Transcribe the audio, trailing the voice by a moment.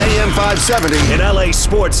570. An LA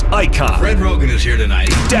sports icon. Fred Rogan is here tonight.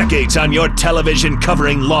 Decades on your television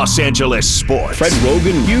covering Los Angeles sports. Fred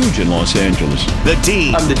Rogan, huge in Los Angeles. The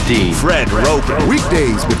Dean. I'm the Dean. Fred Rogan.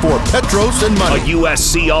 Weekdays before Petros and A Money.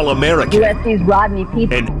 USC All-American. USC's Rodney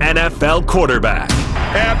Peete. An NFL quarterback.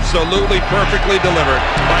 Absolutely perfectly delivered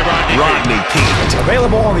by Rodney Peete.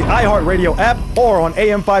 Available on the iHeartRadio app or on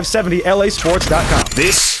AM570LAsports.com.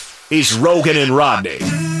 This is Rogan and Rodney.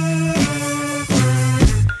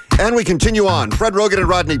 And we continue on. Fred Rogan and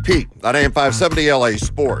Rodney Peete on AM 570 LA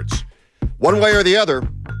Sports. One way or the other,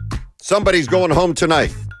 somebody's going home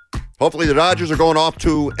tonight. Hopefully the Dodgers are going off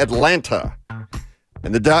to Atlanta.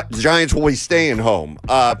 And the Giants will be staying home.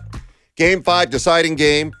 Game 5, deciding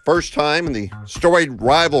game. First time in the storied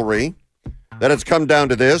rivalry that it's come down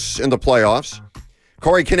to this in the playoffs.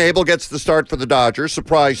 Corey Knebel gets the start for the Dodgers.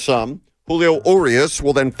 Surprise some. Julio Urias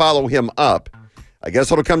will then follow him up. I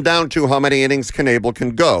guess it'll come down to how many innings Knebel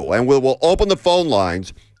can go. And we'll open the phone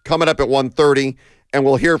lines coming up at 1:30, and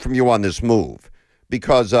we'll hear from you on this move.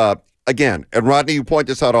 Because, again, and Rodney, you point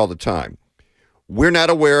this out all the time, we're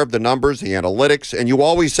not aware of the numbers, the analytics, and you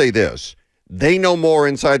always say this, they know more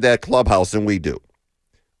inside that clubhouse than we do.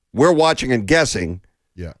 We're watching and guessing,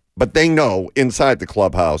 but they know inside the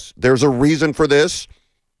clubhouse. There's a reason for this,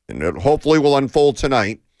 and it hopefully will unfold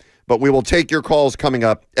tonight, but we will take your calls coming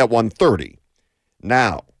up at 1:30.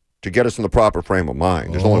 Now, to get us in the proper frame of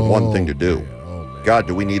mind, there's only one thing to do. Man. God,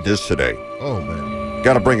 do we need this today? Oh, man.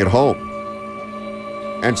 Got to bring it home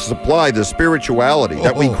and supply the spirituality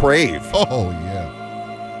that we crave. Oh,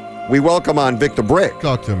 yeah. We welcome on Vic the Brick.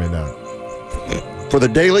 Talk to me now. For the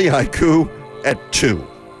daily haiku at 2.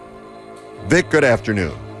 Vic, good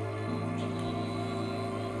afternoon.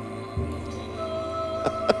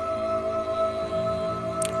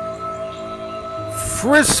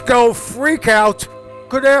 Frisco freakout.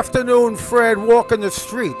 Good afternoon, Fred. Walking the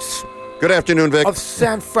streets. Good afternoon, Vic. Of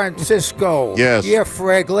San Francisco. Yes. Yeah,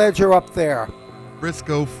 Fred. Glad you're up there.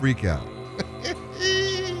 Frisco freakout.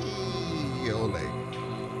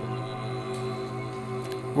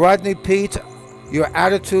 Rodney Peete, your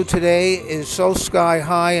attitude today is so sky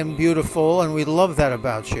high and beautiful, and we love that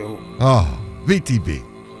about you. Oh, VTB.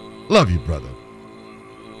 Love you, brother.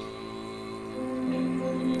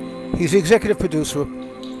 He's the executive producer of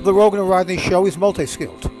the Rogan and Rodney Show. He's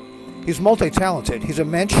multi-skilled. He's multi-talented. He's a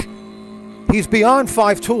mensch. He's beyond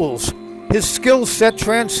 5 tools. His skill set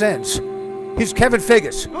transcends. He's Kevin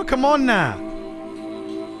Figgis. Oh, come on now.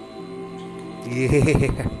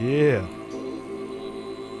 Yeah.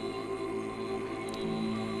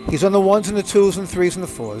 He's on the 1s and the 2s and 3s and the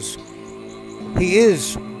 4s. He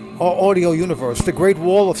is our audio universe, the great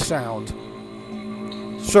wall of sound.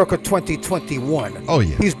 Circa 2021. Oh,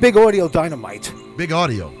 yeah. He's big audio dynamite. Big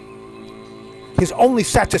audio. His only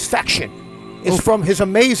satisfaction is from his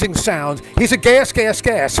amazing sound. He's a gas.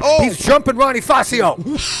 Oh. He's jumping Ronnie Fascio.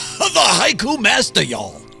 The haiku master,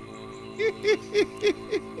 y'all.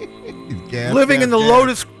 Living in the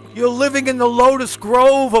Lotus. You're living in the Lotus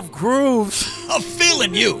Grove of grooves. I'm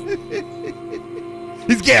feeling you.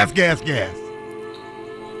 He's gas.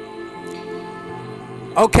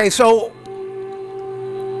 Okay, so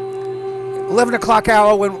 11 o'clock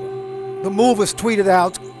hour when the move was tweeted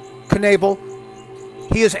out, Knebel,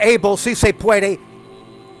 he is able, si se puede.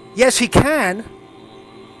 Yes, he can.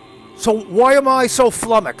 So why am I so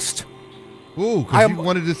flummoxed? Ooh, because you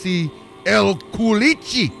wanted to see El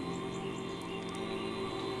Culichi.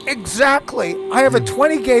 Exactly. I have a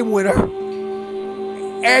 20-game winner.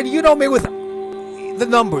 And you know me with the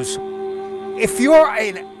numbers. If you're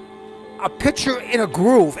a pitcher in a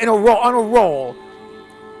groove, on a roll,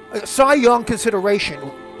 a Cy Young consideration,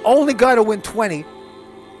 only guy to win 20,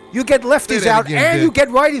 you get lefties out again, and you get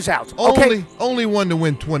righties out. Only one to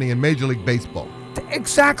win 20 in Major League Baseball.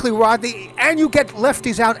 Exactly, Rodney. And you get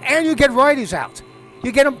lefties out and you get righties out.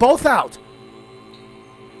 You get them both out.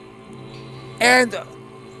 And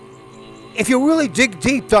if you really dig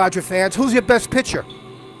deep, Dodger fans, who's your best pitcher?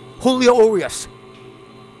 Julio Urias.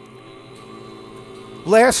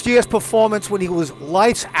 Last year's performance when he was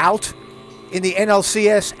lights out in the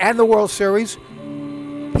NLCS and the World Series,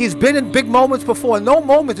 he's been in big moments before. No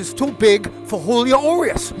moment is too big for Julio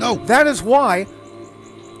Urias. No. That is why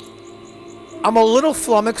I'm a little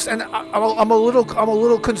flummoxed and I'm a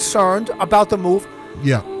little concerned about the move.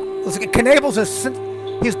 Yeah. Listen, Knebel's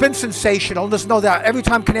he's been sensational. There's no doubt. Every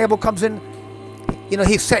time Knebel comes in,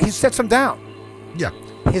 he sets him down. Yeah.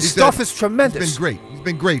 His stuff is tremendous. He's been great. He's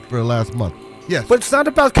been great for the last month. Yes. But it's not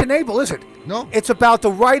about Knebel, is it? No. It's about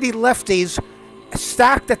the righty-lefties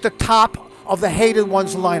stacked at the top of the hated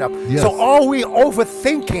ones lineup. Yes. So are we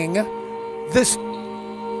overthinking this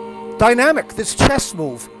dynamic, this chess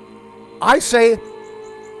move? I say,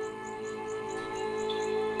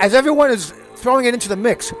 as everyone is throwing it into the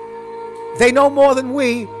mix, they know more than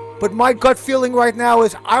we, but my gut feeling right now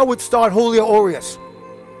is I would start Julio Urias.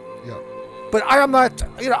 Yeah. But I am not,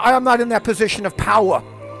 I am not in that position of power.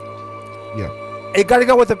 Yeah. You got to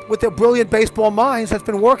go with their brilliant baseball minds that's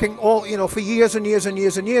been working all, for years and years and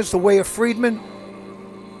years and years. The way of Friedman,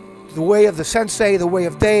 the way of the Sensei, the way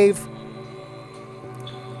of Dave.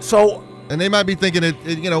 So. And they might be thinking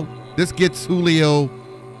this gets Julio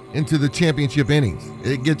into the championship innings.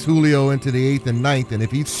 It gets Julio into the 8th and 9th, and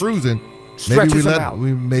if he's cruising,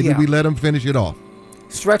 maybe we let him finish it off.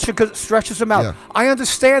 Stretches him out. Yeah. I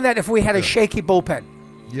understand that if we had a shaky bullpen.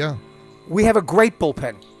 Yeah. We have a great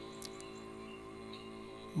bullpen.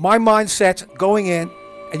 My mindset going in,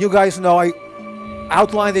 and you guys know I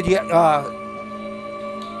outlined it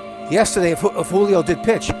yesterday if Julio did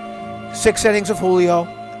pitch. 6 innings of Julio,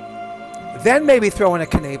 then maybe throw in a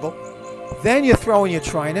Knebel, then you throw in your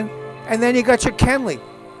Trinan, and then you got your Kenley.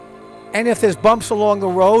 And if there's bumps along the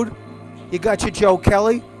road, you got your Joe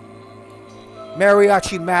Kelly,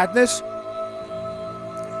 Mariachi Madness,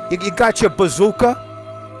 you got your Bazooka,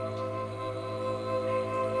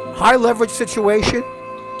 high leverage situation.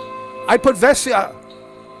 I put Vesia,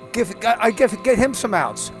 get him some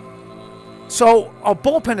outs. So our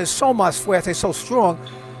bullpen is so much fuerte, so strong.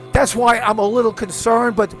 That's why I'm a little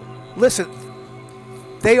concerned. But listen,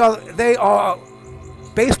 they are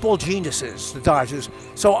baseball geniuses, the Dodgers.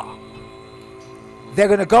 So they're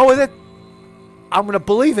going to go with it. I'm going to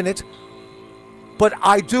believe in it. But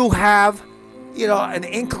I do have, an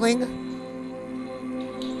inkling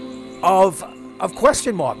of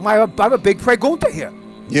question mark. I have a big pregunta here.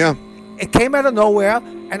 Yeah. It came out of nowhere,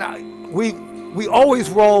 and we always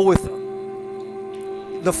roll with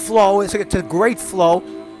the flow. It's a great flow.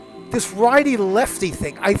 This righty-lefty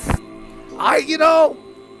thing,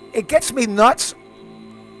 it gets me nuts.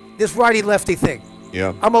 This righty-lefty thing.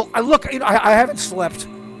 Yeah. I haven't slept.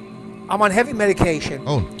 I'm on heavy medication.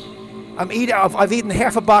 Oh. I've eaten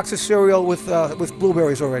half a box of cereal with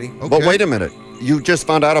blueberries already. Okay. But wait a minute. You just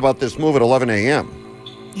found out about this move at 11 a.m.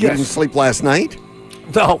 You Yes. didn't sleep last night?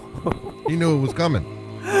 No. He knew it was coming.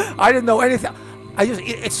 I didn't know anything.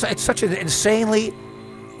 It's such an insanely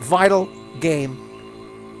vital game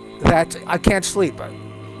that I can't sleep.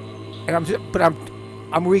 And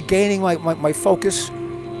I'm regaining my focus,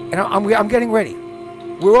 and I'm getting ready.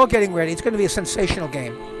 We're all getting ready. It's going to be a sensational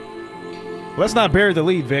game. Let's not bury the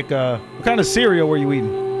lead, Vic. What kind of cereal were you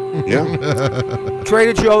eating? Yeah.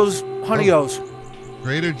 Trader Joe's Honey O's.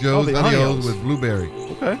 Trader Joe's the Honey Honey O's with blueberry.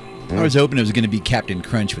 Okay. I was hoping it was going to be Captain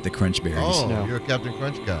Crunch with the Crunch Berries. Oh, No. you're a Captain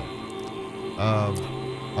Crunch guy.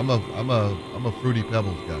 I'm a Fruity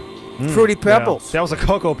Pebbles guy. Fruity Pebbles. Yeah. That was the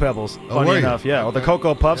Cocoa Pebbles, Oh, funny were you? enough. Yeah, or the Okay.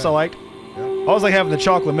 Cocoa Puffs I liked. Yeah. I always like having the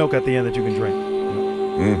chocolate milk at the end that you can drink.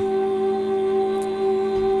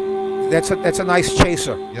 That's a nice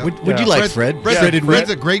chaser. Yeah. Would you like Fred? Fred's Shredded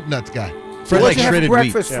a grape nuts guy. Fred What'd likes you have for shredded wheat.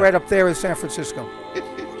 breakfast, Fred, up there in San Francisco?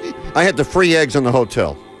 I had the free eggs in the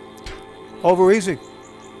hotel. Over easy.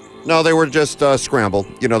 No, they were just scrambled.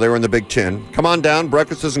 They were in the big tin. Come on down,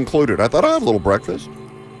 breakfast is included. I thought I'd have a little breakfast.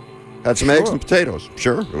 Had some eggs and potatoes.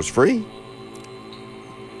 Sure, it was free.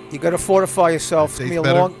 You got to fortify yourself. It's Tastes gonna be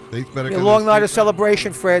better. a long, Tastes better be a 'cause long it's night of sweet.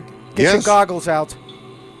 celebration, Fred. Get your Yes. goggles out.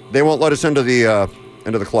 They won't let us into the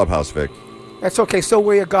clubhouse, Vic. That's okay. Still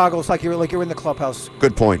wear your goggles like you're in the clubhouse.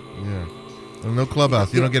 Good point. Yeah. Well, no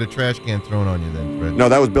clubhouse. You don't get a trash can thrown on you then, Fred. No,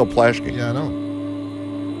 that was Bill Plaschke. Yeah, I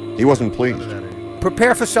know. He wasn't pleased.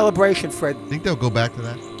 Prepare for celebration, Fred. Think they'll go back to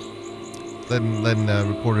that? Letting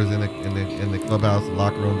reporters in the clubhouse and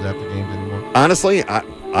locker rooms after games anymore. Honestly,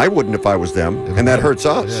 I wouldn't if I was them, and that hurts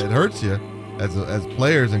us. Yeah, it hurts you as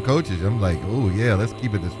players and coaches. I'm like, oh yeah, let's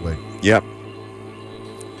keep it this way. Yep.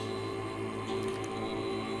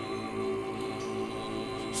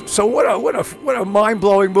 So what a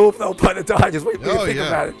mind-blowing move though by the Dodgers. When you Oh, think yeah.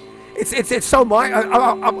 about it, it's so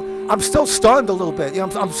I'm still stunned a little bit.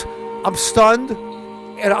 I'm stunned,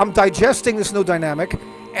 and I'm digesting this new dynamic.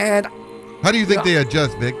 And How do you think they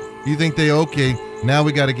adjust, Vic? Do you think okay, now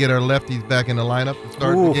we got to get our lefties back in the lineup to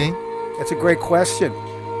start the game? That's a great question.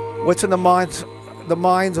 What's in the minds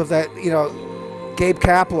of that Gabe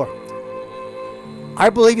Kapler? I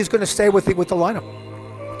believe he's going to stay with the lineup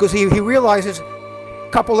because he realizes a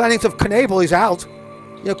couple innings of Knebel, he's out.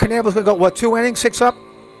 Knebel's going to go 2 innings, 6 up.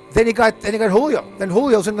 Then you got Julio. Then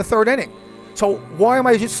Julio's in the 3rd inning. So why am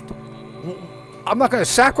I'm not going to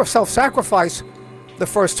self-sacrifice the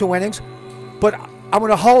first 2 innings, but I'm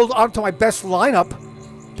going to hold on to my best lineup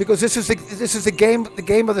because this is the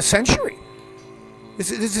game of the century.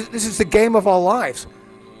 This is the game of our lives.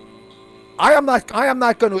 I am not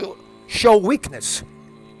going to show weakness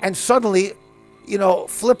and suddenly,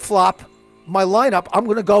 flip-flop my lineup. I'm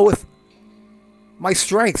going to go with my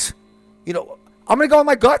strengths. I'm going to go with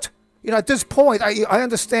my gut. At this point, I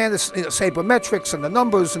understand this, sabermetrics and the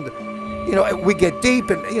numbers, and we get deep,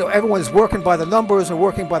 and everyone's working by the numbers and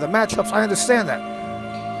working by the matchups. I understand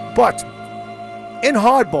that, but in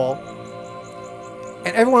hardball,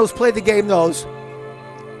 and everyone who's played the game knows,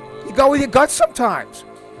 you go with your gut sometimes.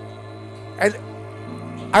 And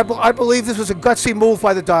I believe this was a gutsy move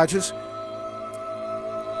by the Dodgers.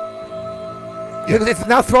 It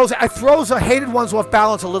now throws the hated ones off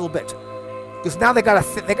balance a little bit, because now they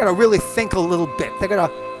gotta really think a little bit.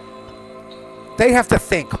 They have to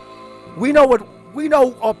think. We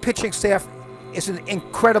know our pitching staff is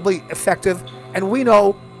incredibly effective, and we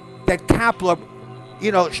know that Kapler,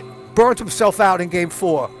 burnt himself out in Game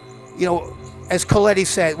 4. As Coletti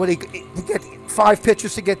said, when he get 5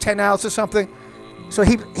 pitches to get 10 outs or something. So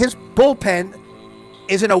his bullpen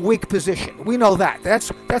is in a weak position. We know that.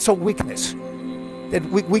 That's a weakness that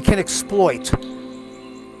we can exploit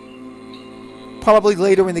probably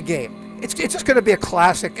later in the game. It's just going to be a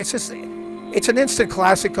classic. It's an instant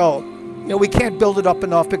classico. We can't build it up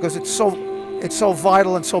enough because it's so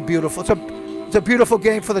vital and so beautiful. It's a beautiful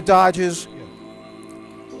game for the Dodgers.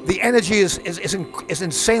 The energy is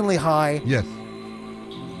insanely high. Yes.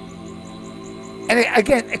 And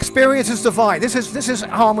again, experience is divine. This is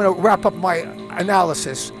how I'm going to wrap up my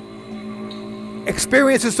analysis.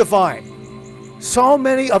 Experience is divine. So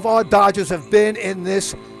many of our Dodgers have been in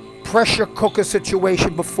this pressure cooker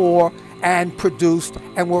situation before and produced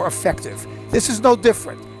and were effective. This is no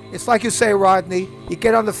different. It's like you say, Rodney, you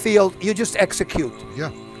get on the field, you just execute.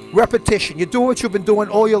 Yeah. Repetition. You do what you've been doing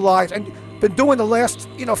all your lives and been doing the last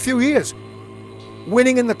few years.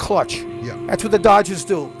 Winning in the clutch. Yeah. That's what the Dodgers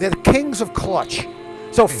do. They're the kings of clutch.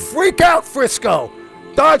 So freak out, Frisco.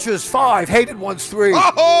 Dodgers 5, hated ones 3.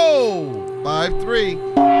 Oh! 5-3.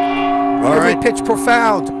 Every pitch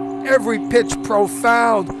profound. Every pitch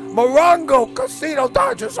profound. Morongo, Casino,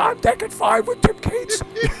 Dodgers on deck at 5 with Tim Cates.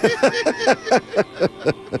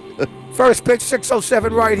 First pitch,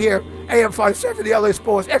 6:07 right here. AM 570 LA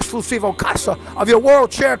Sports, exclusivo casa of your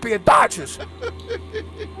world champion Dodgers.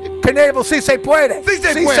 Knebel, si se puede. Si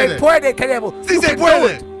se puede, Knebel. Si se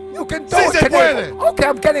puede. You can do it, Knebel. Okay,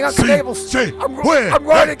 I'm getting on Knebel. I'm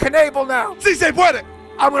riding Knebel now. Si se puede.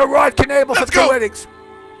 I'm going to ride Knebel for 2 innings.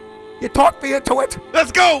 You talked me into it.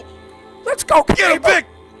 Let's go. Let's go, Knebel. Get him, Vic.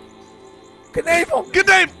 Knebel. Good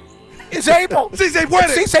name. Is able. Si se puede.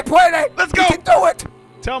 Si se puede. Let's go. You can do it.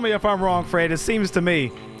 Tell me if I'm wrong, Fred. It seems to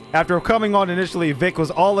me, after coming on initially, Vic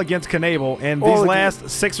was all against Knebel, and these last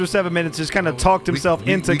 6 or 7 minutes just kind of talked himself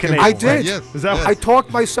into Knebel. I did. Right, yes. Is that I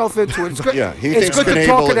talked myself into it. It's good. Yeah, he it's thinks good to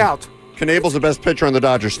talk it Knebel- out. Knebel's the best pitcher on the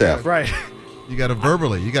Dodger staff. right? You got to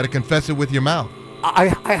verbally. You got to confess it with your mouth.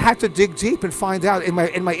 I had to dig deep and find out in my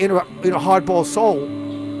inner hardball soul,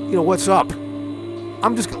 what's up.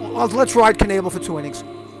 Let's ride Knebel for 2 innings.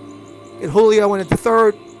 And Julio in at the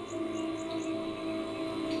 3rd.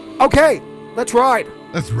 Okay, let's ride.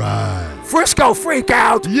 Let's ride. Frisco, freak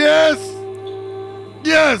out. Yes.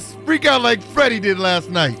 Yes. Freak out like Freddie did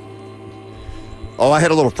last night. Oh, I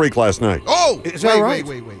had a little freak last night. Oh, Is that right?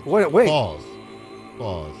 Wait. Wait. Pause.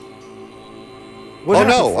 What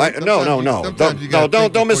Oh, happened? no.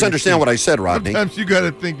 Don't misunderstand what I said, Rodney. Sometimes you got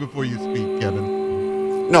to think before you speak,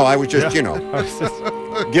 Kevin. No, I was just, given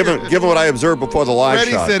what I observed before the live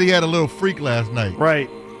Freddie shot. said he had a little freak last night. Right.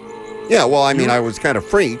 Yeah, well, I mean, I was kind of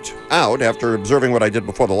freaked out after observing what I did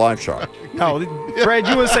before the live shot. No, Fred,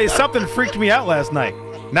 you would say something freaked me out last night.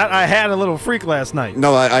 Not I had a little freak last night.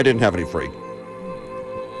 No, I didn't have any freak.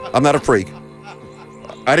 I'm not a freak.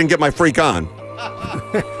 I didn't get my freak on.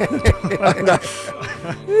 I'm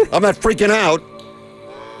not freaking out.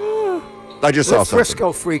 I just saw Let something.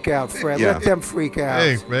 Frisco freak out, Fred. Yeah. Let them freak out.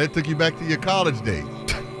 Hey, Fred, took you back to your college days.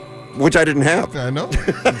 Which I didn't have. I know.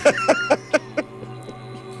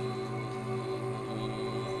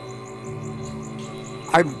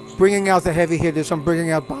 I'm bringing out the heavy hitters. I'm bringing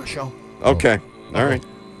out Basho. Okay. All right.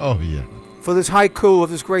 Oh, yeah. For this haiku of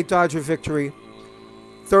this great Dodger victory,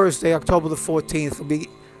 Thursday, October the 14th, will be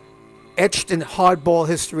etched in hardball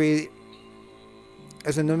history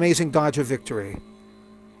as an amazing Dodger victory.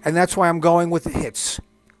 And that's why I'm going with the hits.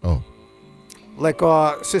 Oh. Like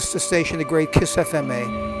our sister station, the great Kiss FMA,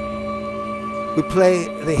 we play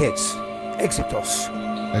the hits. Éxitos.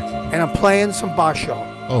 Excellent. And I'm playing some Basho.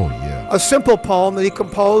 Oh, yeah. A simple poem that he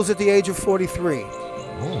composed at the age of 43.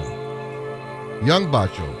 Oh. Young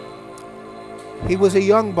Bacho. He was a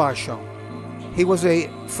young Basho. He was a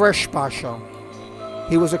fresh Basho.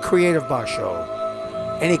 He was a creative Basho.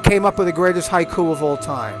 And he came up with the greatest haiku of all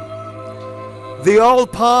time. The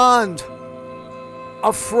old pond.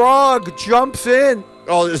 A frog jumps in.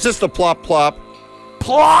 Oh, is this the plop plop?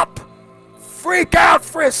 Plop! Freak out,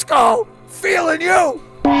 Frisco! Feeling you!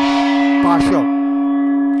 Basho.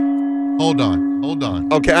 Hold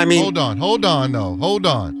on. Okay, I mean. Hold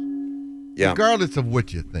on. Yeah. Regardless of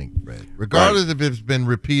what you think, Fred, regardless if it's been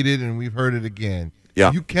repeated and we've heard it again,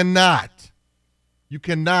 you cannot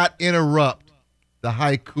interrupt the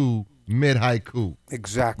haiku mid-haiku.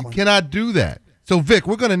 Exactly. You cannot do that. So, Vic,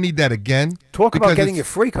 we're going to need that again. Talk about getting your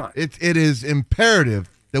freak on. It is imperative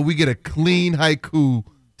that we get a clean haiku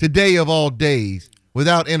today of all days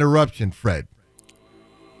without interruption, Fred.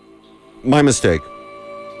 My mistake.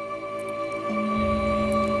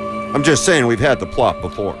 I'm just saying we've had the plop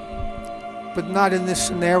before. But not in this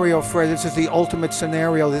scenario, Fred. This is the ultimate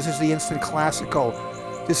scenario. This is the instant classical.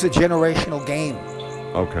 This is a generational game.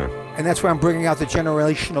 Okay. And that's why I'm bringing out the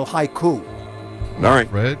generational haiku. All right.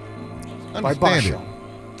 Fred. By Basho.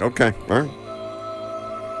 Okay. All right.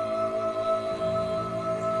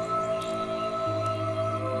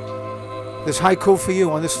 This haiku for you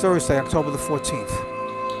on this Thursday, October the 14th.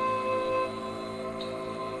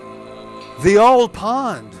 The old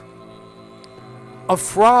pond. A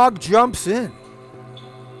frog jumps in.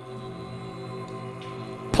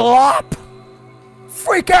 Plop!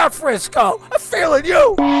 Freak out, Frisco! I'm feeling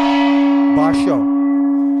you! Basho.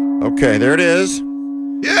 Okay, there it is.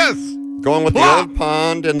 Yes! Going with Plop! the old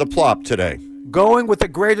pond and the plop today. Going with the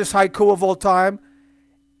greatest haiku of all time,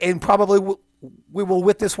 and probably we will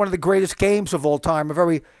witness one of the greatest games of all time. A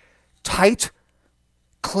very tight,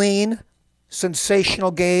 clean,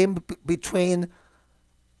 sensational game between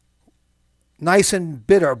nice and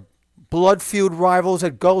bitter blood feud rivals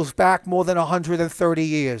that goes back more than 130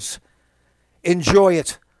 years. Enjoy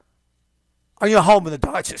it on your home in the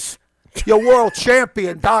Dodgers. Your world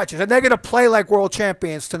champion Dodgers. And they're going to play like world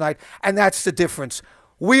champions tonight, and that's the difference.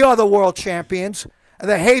 We are the world champions, and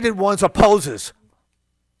the hated ones are posers.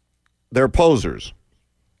 They're posers.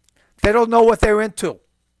 They don't know what they're into.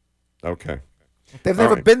 Okay. They've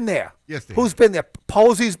never been there. Yes, they Who's have. been there?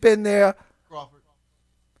 Posey's been there.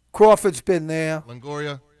 Crawford's been there.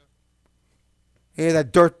 Longoria. Yeah,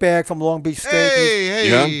 that dirtbag from Long Beach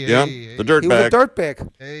State. The dirt He was a bag. dirtbag.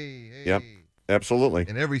 Hey. Yep. Absolutely.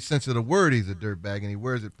 In every sense of the word, he's a dirtbag, and he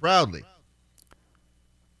wears it proudly.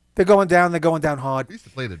 They're going down hard. We used to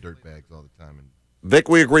play the dirtbags all the time. Vic,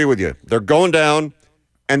 we agree with you. They're going down,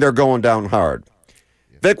 and they're going down hard.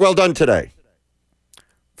 Vic, well done today.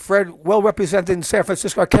 Fred, well represented in San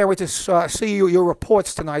Francisco. I can't wait to see your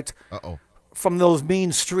reports tonight from those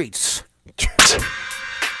mean streets.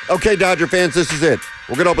 Okay, Dodger fans, this is it.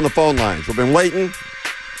 We're going to open the phone lines. We've been waiting.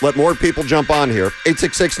 Let more people jump on here.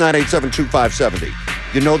 866-987-2570.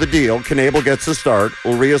 You know the deal. Knebel gets the start.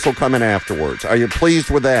 Urias will come in afterwards. Are you pleased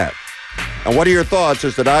with that? And what are your thoughts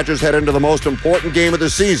as the Dodgers head into the most important game of the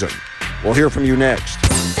season? We'll hear from you next.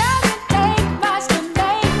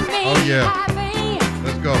 Oh, yeah.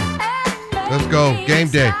 Let's go. Game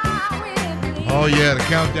day. Oh, yeah, the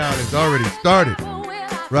countdown has already started.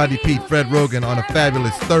 Rodney Pete, Fred Rogan on a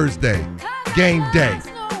fabulous Thursday. Game day.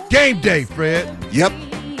 Game day, Fred. Yep.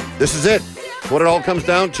 This is it. What it all comes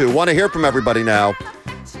down to. Want to hear from everybody now.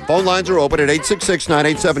 Phone lines are open at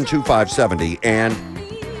 866-987-2570. And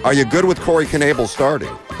are you good with Corey Knebel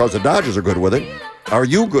starting? Because the Dodgers are good with it. Are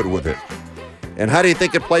you good with it? And how do you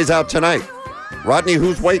think it plays out tonight? Rodney,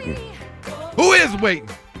 who's waiting? Who is waiting?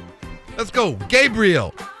 Let's go.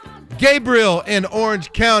 Gabriel in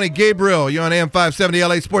Orange County. Gabriel, you're on AM 570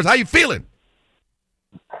 LA Sports. How you feeling?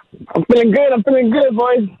 I'm feeling good,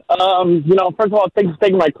 boys. First of all, thanks for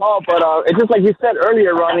taking my call. But it's just like you said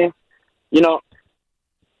earlier, Ronnie.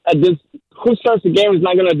 Who starts the game is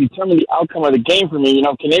not going to determine the outcome of the game for me.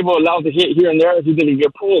 Knebel allows a hit here and there if he's going to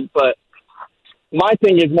get pulled. But my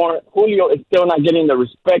thing is more, Julio is still not getting the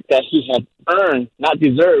respect that he has earned, not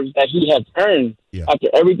deserves, that he has earned. Yeah. After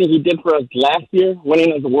everything he did for us last year,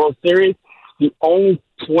 winning us the World Series, the only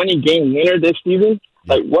 20-game winner this season.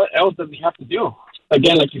 Yeah. Like, what else does he have to do?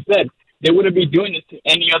 Again, like you said, they wouldn't be doing this to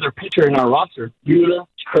any other pitcher in our roster. Buehler,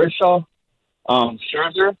 Kershaw,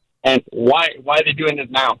 Scherzer, and why are they doing this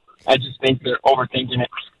now? I just think they're overthinking it,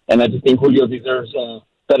 and I just think Julio deserves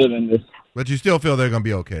better than this. But you still feel they're going to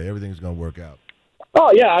be okay. Everything's going to work out.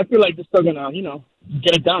 Oh, yeah, I feel like they're still going to,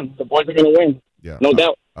 get it done. The boys are going to win. Yeah. No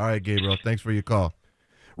doubt. All right, Gabriel, thanks for your call.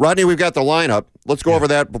 Rodney, we've got the lineup. Let's go over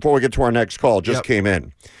that before we get to our next call. Just came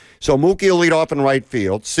in. So Mookie will lead off in right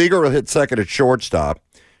field. Seager will hit second at shortstop.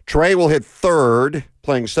 Trey will hit third,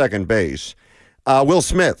 playing second base. Will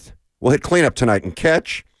Smith will hit cleanup tonight and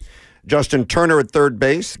catch. Justin Turner at third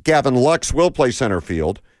base. Gavin Lux will play center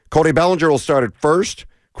field. Cody Bellinger will start at first.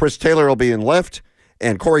 Chris Taylor will be in left,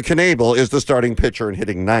 and Corey Knebel is the starting pitcher and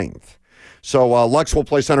hitting ninth. So Lux will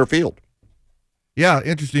play center field. Yeah,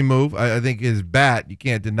 interesting move. I think his bat, you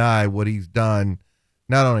can't deny what he's done,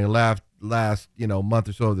 not only last month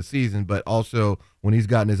or so of the season, but also when he's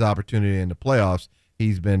gotten his opportunity in the playoffs,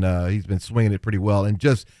 he's been swinging it pretty well and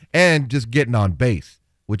just getting on base,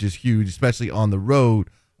 which is huge, especially on the road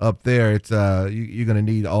up there. It's you're going to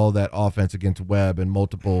need all that offense against Webb and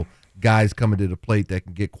multiple guys coming to the plate that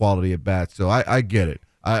can get quality at bats. So I get it.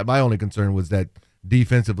 My only concern was that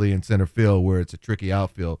defensively in center field, where it's a tricky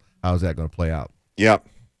outfield, how's that going to play out? Yep.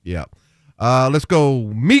 Yeah. Let's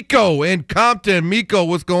go, Miko in Compton. Miko,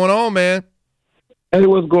 what's going on, man? Hey,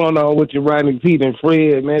 what's going on with you, Rodney, Pete, and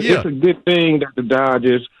Fred, man? Yeah. It's a good thing that the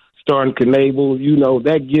Dodgers starting Knebel. You know,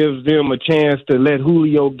 that gives them a chance to let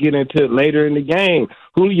Julio get into it later in the game.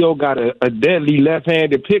 Julio got a deadly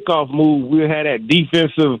left-handed pickoff move. We'll have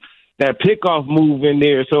that pickoff move in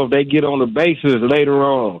there, so if they get on the bases later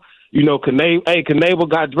on. You know, Knebel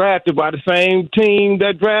got drafted by the same team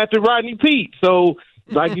that drafted Rodney Pete. So,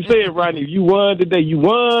 like you said, Rodney, you won today. You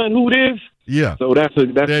won. Who this? Yeah. So that's a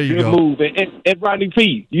good move. And Rodney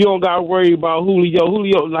Pete, you don't got to worry about Julio.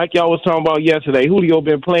 Julio, like y'all was talking about yesterday, Julio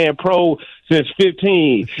been playing pro since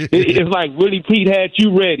 15. It's like Willie Pete had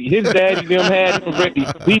you ready. His daddy them had him ready.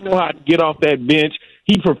 He know how to get off that bench.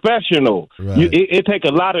 He professional. Right. It take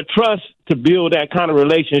a lot of trust to build that kind of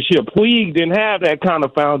relationship. Puig didn't have that kind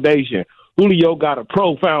of foundation. Julio got a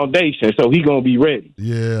pro foundation, so he going to be ready.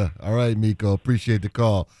 Yeah. All right, Miko. Appreciate the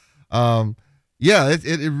call. Yeah,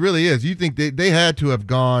 it really is. You think they had to have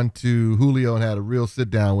gone to Julio and had a real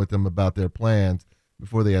sit-down with him about their plans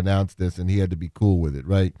before they announced this, and he had to be cool with it,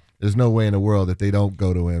 right? There's no way in the world that they don't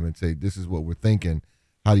go to him and say, this is what we're thinking.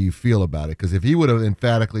 How do you feel about it? Because if he would have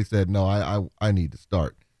emphatically said, no, I need to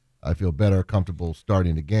start, I feel better, comfortable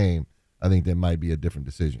starting the game, I think that might be a different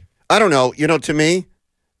decision. I don't know. You know, to me,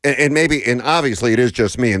 and obviously it is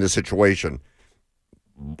just me in this situation,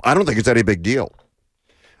 I don't think it's any big deal.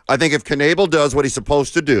 I think if Knebel does what he's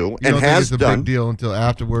supposed to do and has done, it's a big deal until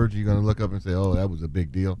afterwards. You're going to look up and say, "Oh, that was a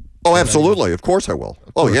big deal." Oh, absolutely. Of course I will.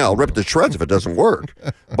 Oh, yeah, I'll rip it to shreds if it doesn't work.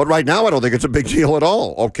 But right now, I don't think it's a big deal at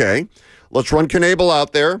all. Okay, let's run Knebel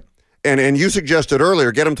out there, and you suggested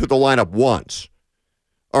earlier, get him through the lineup once.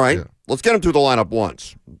 All right, Let's get him through the lineup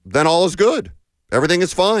once. Then all is good. Everything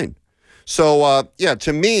is fine. So, yeah,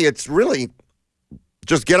 to me, it's really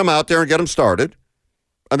just get him out there and get him started,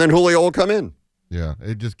 and then Julio will come in. Yeah,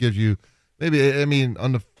 it just gives you on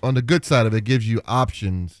the good side of it, gives you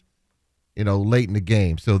options, late in the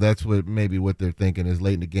game. So that's what they're thinking is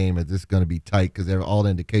late in the game is this going to be tight because there are all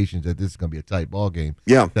indications that this is going to be a tight ball game.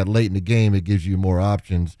 Yeah, that late in the game it gives you more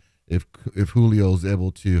options if Julio's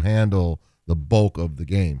able to handle the bulk of the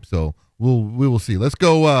game. So we will see. Let's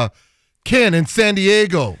go, Ken in San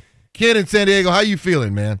Diego. Ken in San Diego, how you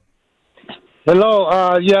feeling, man?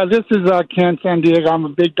 Hello. Yeah, this is Ken, San Diego. I'm a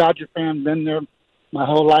big Dodger fan. Been there my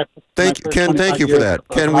whole life. Ken, thank you for that.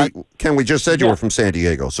 Ken, we just said you were from San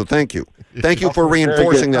Diego, so thank you. Thank you for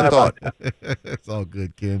reinforcing that thought. It's all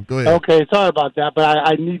good, Ken. Go ahead. Okay, sorry about that, but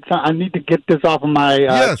I need to get this off of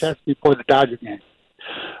my chest before the Dodger game.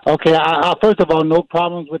 Okay, first of all, no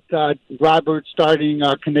problems with Robert starting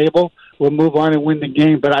Knebel. We'll move on and win the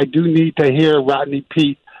game, but I do need to hear Rodney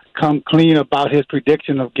Pete come clean about his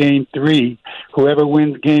prediction of Game 3. Whoever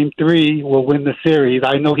wins Game 3 will win the series.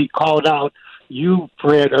 I know he called out you,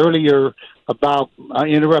 Fred, earlier about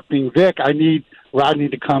interrupting Vic. I need Rodney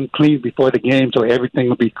to come clean before the game so everything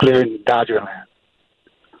will be clear in Dodgerland.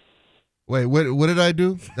 Wait, what did I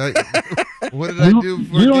do? What did I do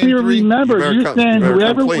for You don't Game even 3? remember. You're saying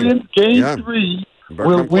whoever wins Game 3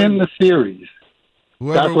 will win the series.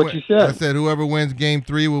 That's what you said. I said whoever wins Game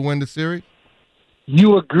 3 will win the series?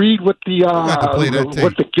 You agreed with the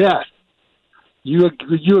guest. You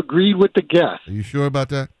agreed with the guest. Are you sure about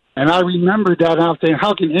that? And I remember that. And I was saying,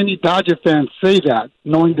 how can any Dodger fan say that,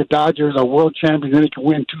 knowing the Dodgers are world champions and they can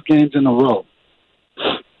win 2 games in a row?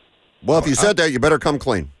 Well, if you said that, you better come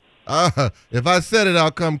clean. If I said it,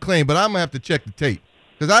 I'll come clean. But I'm going to have to check the tape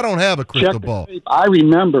because I don't have a crystal ball. I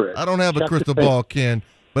remember it. I don't have a crystal ball, Ken.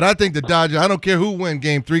 But I think the Dodgers, I don't care who win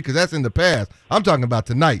Game 3 because that's in the past. I'm talking about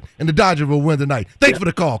tonight, and the Dodgers will win tonight. Thanks for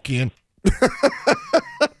the call, Ken.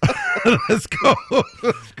 Let's go.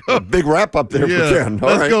 Big wrap up there for Ken.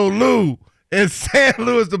 Let's go, Lou in San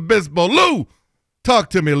Luis Obispo. Lou, talk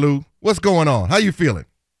to me, Lou. What's going on? How you feeling?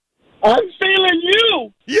 I'm feeling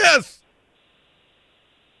you. Yes.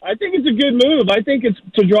 I think it's a good move. I think it's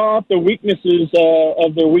to draw off the weaknesses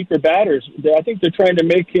of their weaker batters. I think they're trying to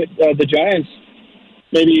make it the Giants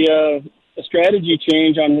maybe a strategy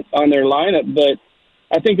change on their lineup, but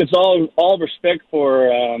I think it's all respect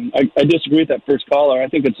for. I disagree with that first caller. I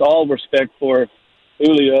think it's all respect for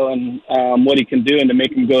Julio and what he can do, and to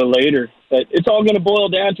make him go later. But it's all going to boil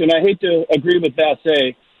down to, and I hate to agree with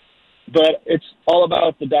Vassay, but it's all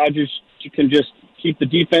about the Dodgers. You can just keep the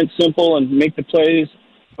defense simple and make the plays,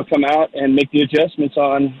 but come out and make the adjustments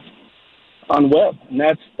on Webb, and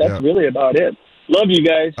that's really about it. Love you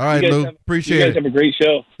guys. All right, Lou. Appreciate it. You guys have a great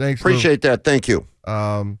show. Thanks, Appreciate that. Thank you.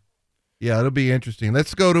 Yeah, it'll be interesting.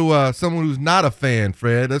 Let's go to someone who's not a fan,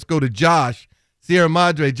 Fred. Let's go to Josh, Sierra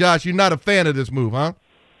Madre. Josh, you're not a fan of this move, huh?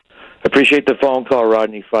 Appreciate the phone call,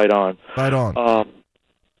 Rodney. Fight on. Fight on. All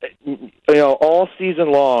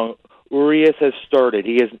season long, Urias has started.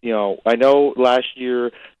 He is, I know last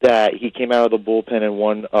year that he came out of the bullpen and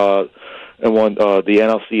won the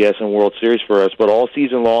NLCS and World Series for us, but all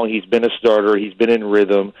season long he's been a starter. He's been in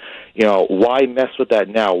rhythm. Why mess with that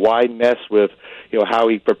now? Why mess with how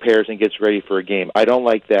he prepares and gets ready for a game? I don't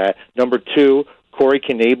like that. Number two, Corey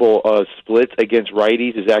Knebel splits against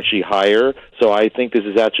righties is actually higher, so I think this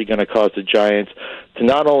is actually going to cause the Giants to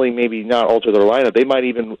not only maybe not alter their lineup, they might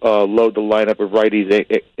even load the lineup of righties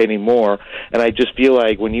anymore. And I just feel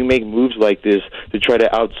like when you make moves like this to try to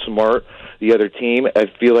outsmart the other team, I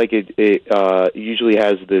feel like it usually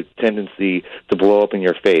has the tendency to blow up in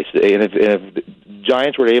your face. And if the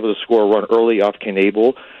Giants were able to score a run early off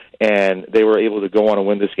Knebel, and they were able to go on and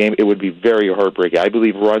win this game, it would be very heartbreaking. I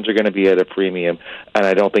believe runs are going to be at a premium, and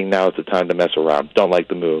I don't think now is the time to mess around. Don't like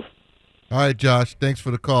the move. All right, Josh, thanks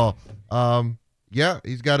for the call. Yeah,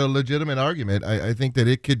 he's got a legitimate argument. I think that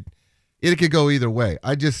it could go either way.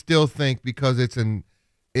 I just still think because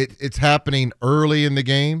it's happening early in the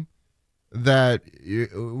game that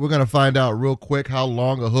we're going to find out real quick how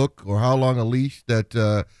long a hook or how long a leash that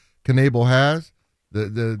Knebel has.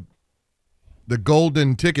 The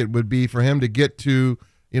golden ticket would be for him to get to,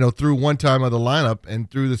 through one time of the lineup and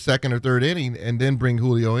through the second or third inning and then bring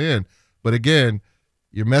Julio in. But again,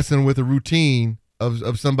 you're messing with a routine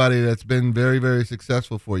of somebody that's been very, very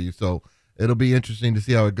successful for you. So it'll be interesting to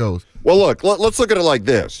see how it goes. Well, look, let's look at it like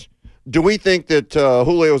this. Do we think that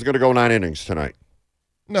Julio is going to go 9 innings tonight?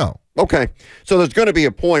 No. Okay. So there's going to be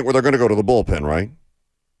a point where they're going to go to the bullpen, right?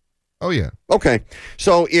 Oh, yeah. Okay.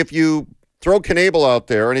 So if you throw Knebel out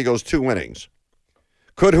there and he goes 2 innings,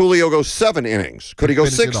 could Julio go 7 innings? Could he go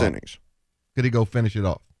 6 innings? Could he go finish it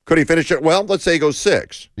off? Could he finish it? Well, let's say he goes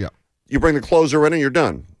 6. Yeah. You bring the closer in and you're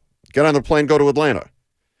done. Get on the plane, go to Atlanta.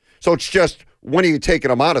 So it's just, when are you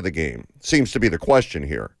taking him out of the game? Seems to be the question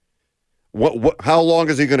here. How long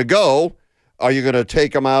is he going to go? Are you going to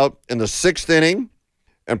take him out in the 6th inning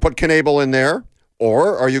and put Knebel in there?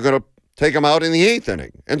 Or are you going to take him out in the 8th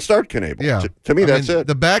inning and start Knebel? Yeah. To me, that's it.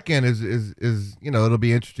 The back end is it'll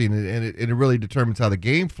be interesting, and it really determines how the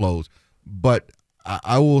game flows. But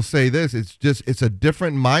I will say this, it's a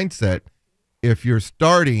different mindset if you're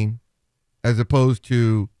starting as opposed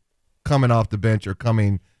to coming off the bench or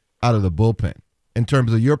coming out of the bullpen in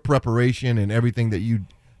terms of your preparation and everything that you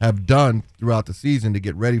have done throughout the season to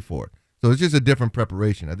get ready for it. So it's just a different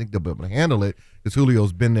preparation. I think they'll be able to handle it because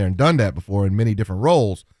Julio's been there and done that before in many different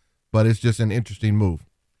roles. But it's just an interesting move.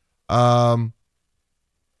 All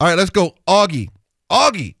right, let's go. Augie,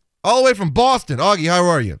 all the way from Boston. Augie, how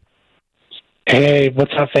are you? Hey,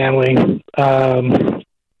 what's up, family? I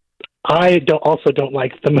don't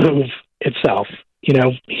like the move itself.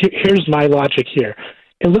 Here's my logic here.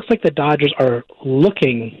 It looks like the Dodgers are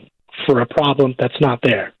looking for a problem that's not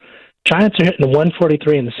there. Giants are hitting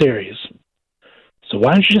 143 in the series. So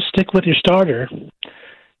why don't you just stick with your starter,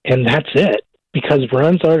 and that's it? Because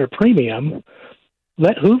runs are at a premium,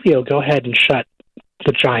 let Julio go ahead and shut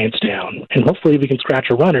the Giants down, and hopefully we can scratch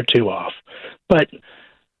a run or two off. But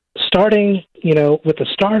starting, with a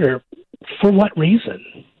starter, for what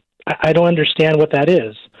reason? I don't understand what that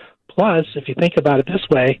is. Plus, if you think about it this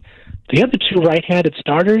way, the other 2 right-handed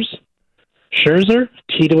starters, Scherzer,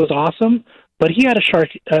 Tito was awesome, but he had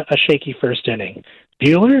a shaky first inning.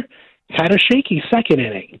 Buehler had a shaky second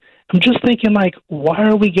inning. I'm just thinking, why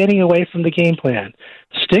are we getting away from the game plan?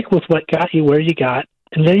 Stick with what got you where you got,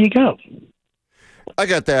 and there you go. I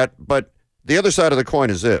got that, but the other side of the coin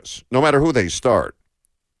is this. No matter who they start,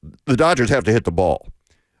 the Dodgers have to hit the ball.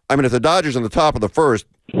 I mean, if the Dodgers in the top of the first,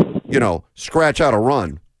 scratch out a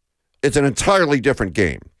run, it's an entirely different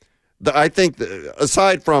game. I think,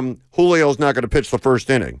 aside from Julio's not going to pitch the first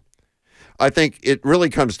inning, I think it really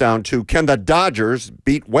comes down to, can the Dodgers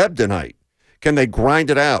beat Webb tonight? Can they grind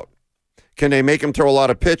it out? Can they make him throw a lot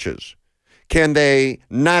of pitches? Can they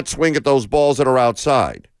not swing at those balls that are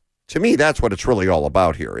outside? To me, that's what it's really all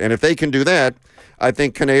about here. And if they can do that, I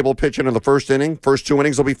think Knebel pitching in the first inning, first 2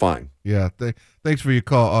 innings will be fine. Yeah, thanks for your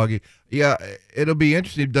call, Augie. Yeah, it'll be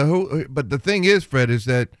interesting. But the thing is, Fred, is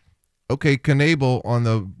that, okay, Knebel on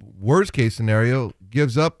the worst-case scenario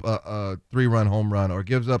gives up a 3-run home run or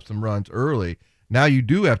gives up some runs early. Now you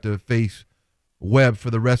do have to face Webb for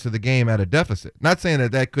the rest of the game at a deficit. Not saying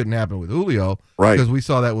that couldn't happen with Julio, right? Because we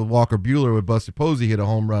saw that with Walker Buehler with Buster Posey hit a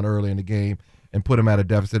home run early in the game and put him at a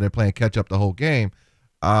deficit and playing catch up the whole game.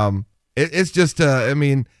 It's just, I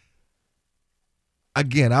mean,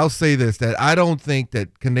 again, I'll say this, that I don't think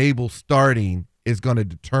that Knebel starting is going to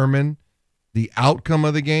determine the outcome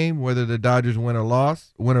of the game, whether the Dodgers win or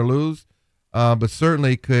lose, but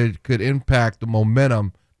certainly could impact the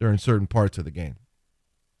momentum during certain parts of the game.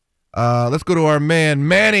 Let's go to our man,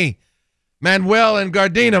 Manny. Manuel and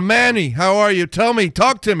Gardena. Manny, how are you?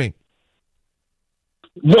 Talk to me.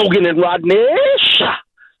 Rogan and Rodney.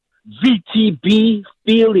 VTB,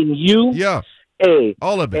 feeling you. Yeah. Hey,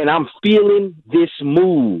 all of it. And I'm feeling this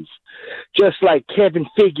move. Just like Kevin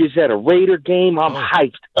Figures at a Raider game, I'm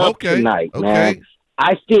hyped up tonight, man.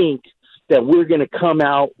 I think that we're going to come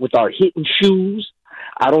out with our hitting shoes.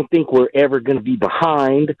 I don't think we're ever going to be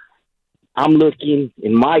behind. I'm looking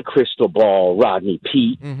in my crystal ball, Rodney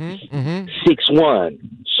Pete, 6-1.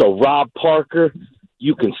 So, Rob Parker,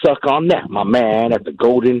 you can suck on that, my man, at the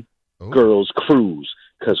Golden Girls Cruise,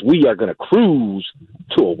 because we are going to cruise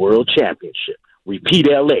to a world championship. Repeat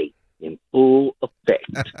LA in full effect.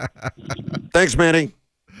 Thanks, Manny.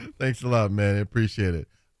 Thanks a lot, man. I appreciate it.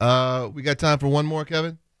 We got time for one more,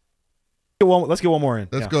 Kevin? Let's get one more in.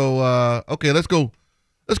 Let's go. Okay, let's go.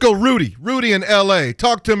 Let's go, Rudy. Rudy in L.A.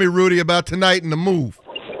 Talk to me, Rudy, about tonight and the move.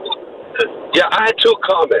 Yeah, I had two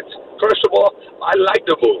comments. First of all, I like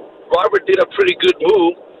the move. Robert did a pretty good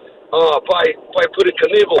move by putting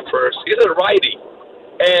Knebel first. He's a righty,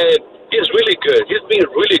 and he's really good. He's been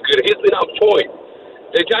really good. He's been on point.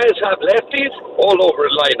 The Giants have lefties all over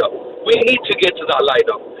the lineup. We need to get to that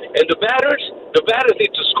lineup. And the batters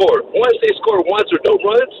need to score. Once they score once or no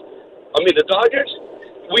runs, the Dodgers,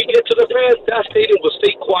 we get to the fans, that stadium will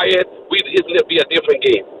stay quiet. It's going to be a different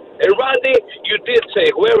game. And Rodney, you did say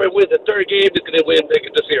whoever wins the third game is going to win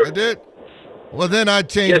the series. I did? Well, then I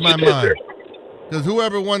changed my mind. Because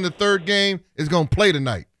whoever won the third game is going to play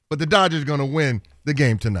tonight. But the Dodgers are going to win the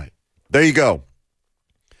game tonight. There you go.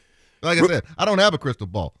 Like I said, I don't have a crystal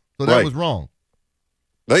ball. So that was wrong.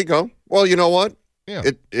 There you go. Well, you know what? Yeah.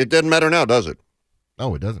 It doesn't matter now, does it?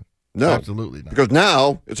 No, it doesn't. No. Absolutely not. Because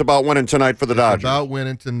now it's about winning tonight for the Dodgers. It's about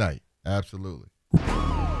winning tonight. Absolutely.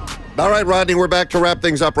 All right, Rodney, we're back to wrap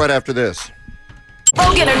things up right after this.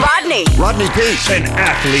 Rogan and Rodney. Rodney Peete. An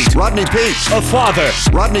athlete. Rodney Peete. A father.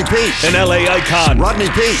 Rodney Peete. An LA icon. Rodney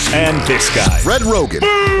Peete. And this guy. Fred Rogan.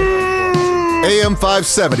 AM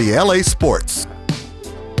 570 LA Sports.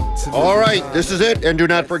 All right, this is it. And do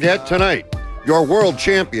not forget, tonight, your world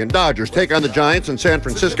champion Dodgers take on the Giants in San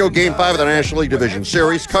Francisco, Game 5 of the National League Division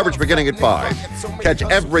Series. Coverage beginning at 5. Catch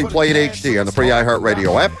every play in HD on the free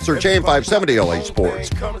iHeartRadio app. Search AM 570 LA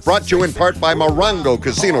Sports. Brought to you in part by Morongo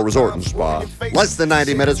Casino Resort and Spa. Less than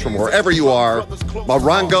 90 minutes from wherever you are.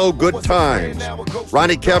 Morongo, good times.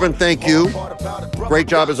 Ronnie, Kevin, thank you. Great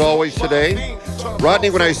job as always today.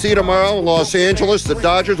 Rodney, when I see you tomorrow in Los Angeles, the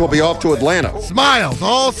Dodgers will be off to Atlanta. Smiles,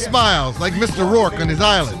 all smiles, like Mr. Rourke on his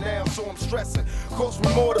island. Cost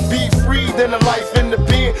me more to be free than a life in the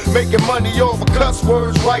pen. Making money over cuss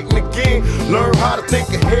words, writing again. Learn how to think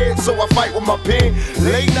ahead, so I fight with my pen.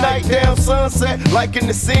 Late night down sunset, like in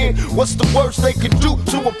the scene. What's the worst they can do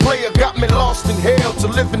to a player? Got me lost in hell to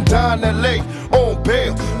live and die in LA on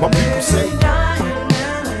bail. My people say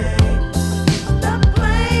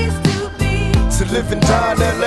to live and die in LA.